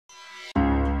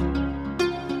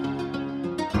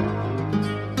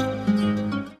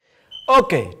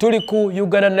Okay, tuli ku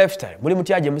Uganda Lifestyle. Muli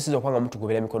mutyaje musizo kwanga mtu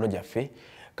gobera mikono jaffe.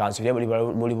 Kansubira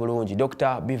muli bulungi.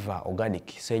 Dr. Biva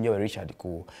Organic, Senyo Richard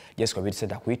ku Yes Covid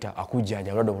Center kuita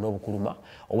akujjanja lodo buno bukuluma.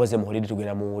 Owaze mu holiday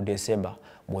tugenda mu December.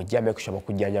 Mujjame kushaba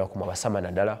kujjanja bakuma basama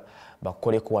nadala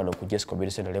bakole ku wano ku Yes Covid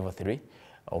Center level 3.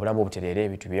 Obulamu obuterere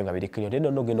ebitu byenga biri kinyo.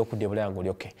 Neno nogenda okudebula yango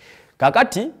okay.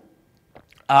 Kakati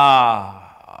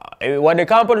wane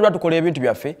kampani batukola ebintu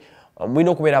byaffe.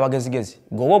 Mwino kubera abagezigezi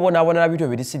gobo bonabona bitu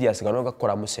biri serious ganoga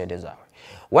kola mu sente zawe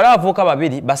wala avuka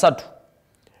babiri basatu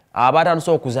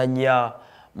abatanso okuzanya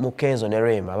mu Kenzo ne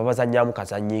Rema babazanya mu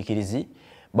kazanyikirizi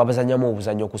babazanya mu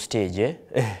obuzanyo ku stage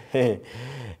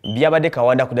byabade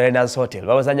kawanda ku Dance Hotel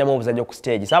babazanya mu obuzanyo ku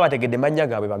stage saba tegede manya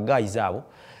gabe bagayi zabo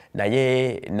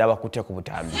naye nabakute ku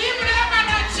butambi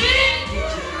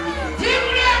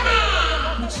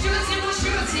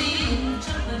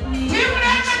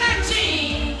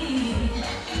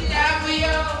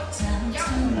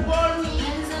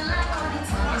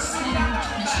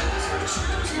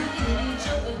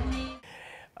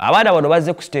Abana bano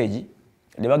bazze ku stage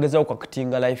ne bagezaho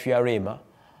kwakutinga life ya Rema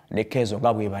ne Kenzo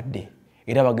ngabwe badde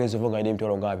era bagezo vonga ne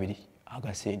mtoro ngabiri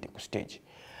agasente ku stage.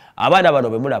 Abana bano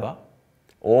bemulaba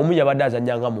omu yabadde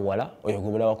azanyanga muwala oyo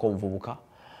gumulaba ko mvubuka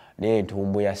ne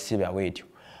ntumbu ya siba wetyo.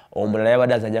 Omulala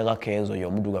yabadde azanyanga Kenzo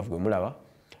yo mudugavu bemulaba.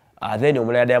 Then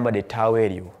omulala yambadde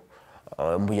taweriyo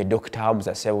mbuye Dr.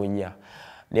 Hamza Sewunya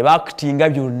ne bakutinga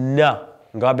byonna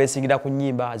nga besingira ku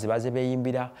nyimba zibaze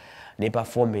beyimbira ne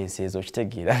performances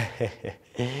okitegira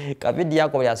kabidi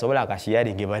yako yasobola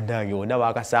akashiyaringe bandange wona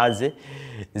bakasanze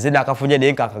nze nakafunye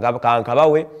nenka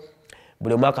kankabawe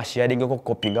buli mwaka sharing ko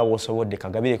copinga wosobodde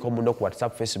kagabire ko muno ku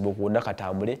WhatsApp Facebook wona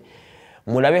katambule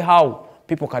mulabe how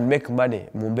people can make money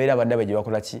mumbera bandabe je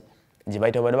bakola ki je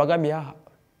bayita bana bagamya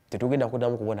tetugenda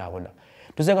kudamu kubona abona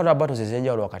tuzenga twabato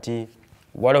zezenja wakati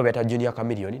wale beta Junior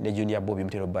Chameleone ne Junior Bobby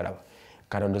Mtero Baraba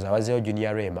kanondo zawazeo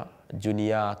Junior Rema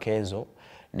Junior Kenzo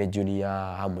ne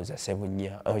Junior Hamza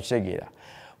Sebunya okitegeera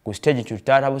ku stage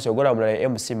tutara busogola omulala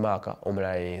MC Maka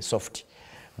omulala Soft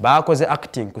bakoze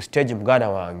acting ku stage mugana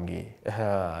wange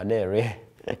nere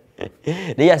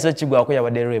ne yaso kigwa ko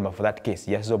yabade Rema for that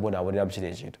case yaso bona abonera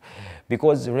mukire kintu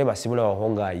because Rema simula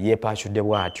wahonga ye pachude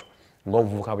bwatyo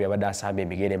ngomvuka bwe yabada asambe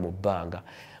emigere mu banga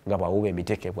nga bawube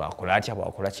emiteke bwakola atya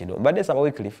bwakola kino mbadde saba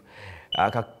Wycliffe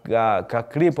ka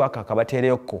clip aka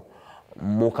kabatereyoko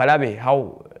mukalabe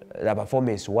how the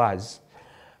performance was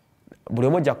buli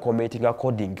moja commenting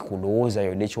according kunooza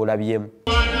yo necho labyemu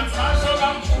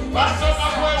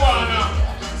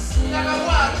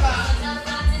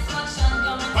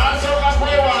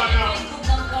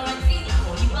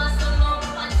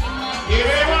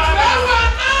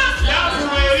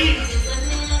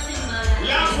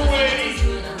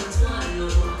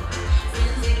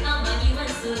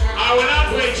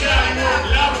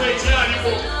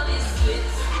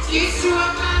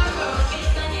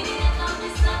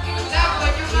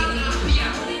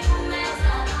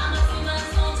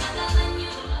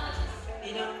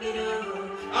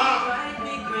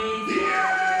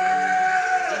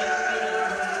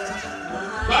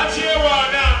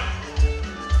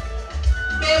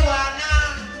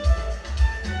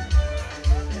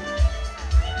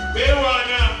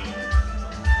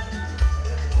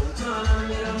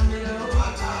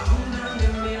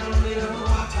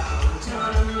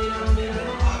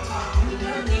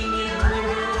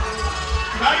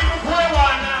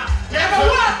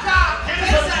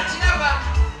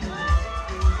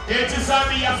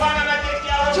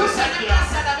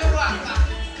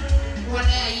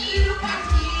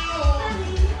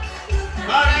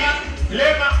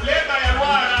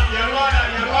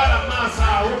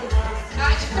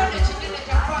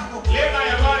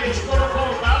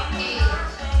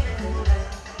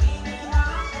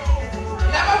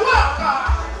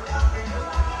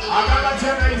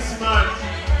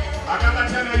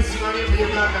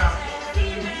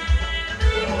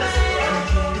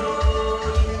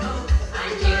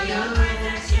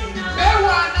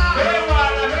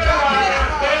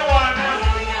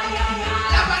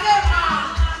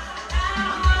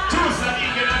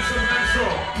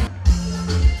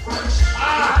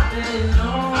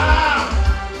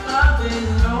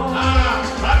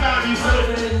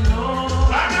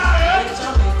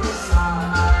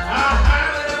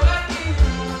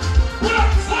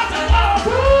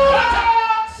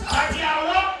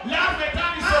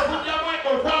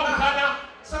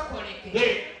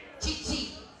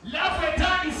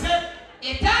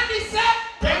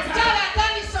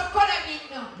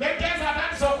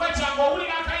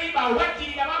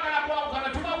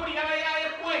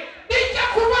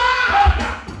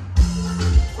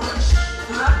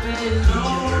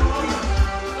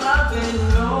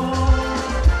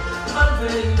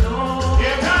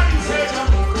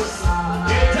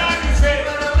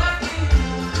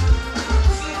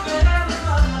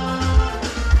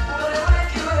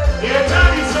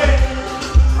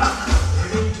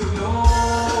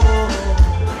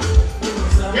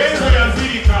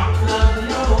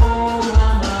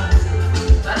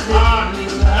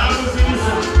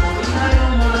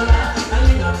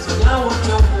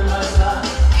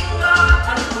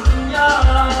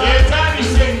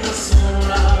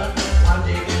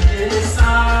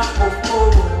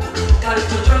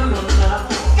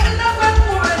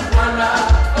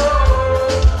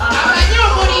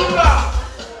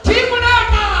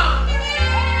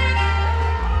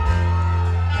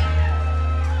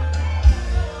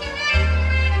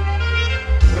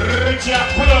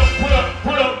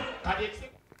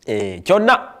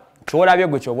kyonna kyolabye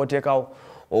gwe kyoba oteekawo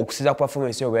okusiza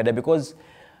performance yo bweyadde because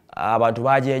abantu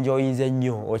bajenjoyinze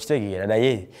nnyo okitegeera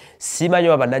naye simanyi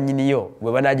oba bannannyiniyo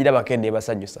bwe banagirabako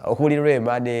neebasanyusa okuwulira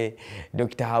Rema ne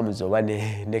Dr. Hamza oba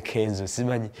ne Kenzo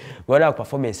simanyi bwona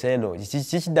performance eno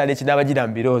kikiddala ekinabagira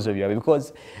mu birowoozo byabwe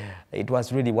because it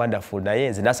was really wonderful naye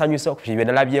nze nasanyusa bye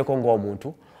nalabyeko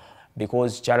ng'omuntu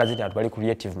because kyalaze nti abantu bali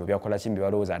creative mu byakola kimbi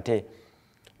balowooza ate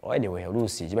anyway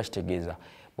oluusi kiba kitegeeza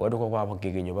bwatuka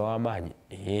kwabaggegenyo bawamaanyi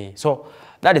so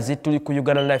that is it tuli ku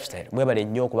Uganda lifestyle mwebale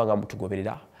nnyo kubanga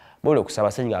mutugoberera mwebale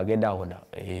okusaba senyiga agenda awona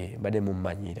mbadde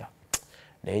mummanyiira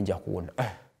naye nja kuwona